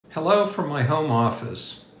Hello from my home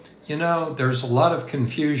office. You know, there's a lot of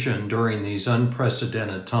confusion during these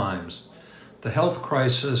unprecedented times. The health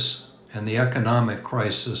crisis and the economic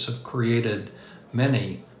crisis have created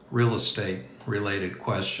many real estate related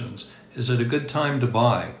questions. Is it a good time to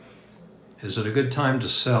buy? Is it a good time to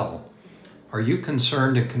sell? Are you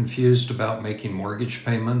concerned and confused about making mortgage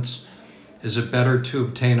payments? Is it better to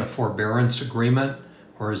obtain a forbearance agreement,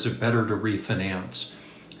 or is it better to refinance?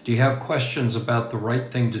 Do you have questions about the right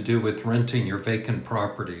thing to do with renting your vacant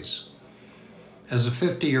properties? As a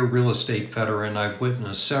 50-year real estate veteran, I've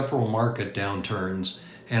witnessed several market downturns,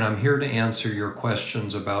 and I'm here to answer your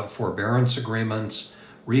questions about forbearance agreements,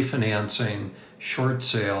 refinancing, short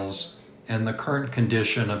sales, and the current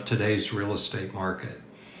condition of today's real estate market.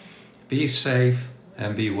 Be safe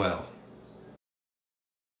and be well.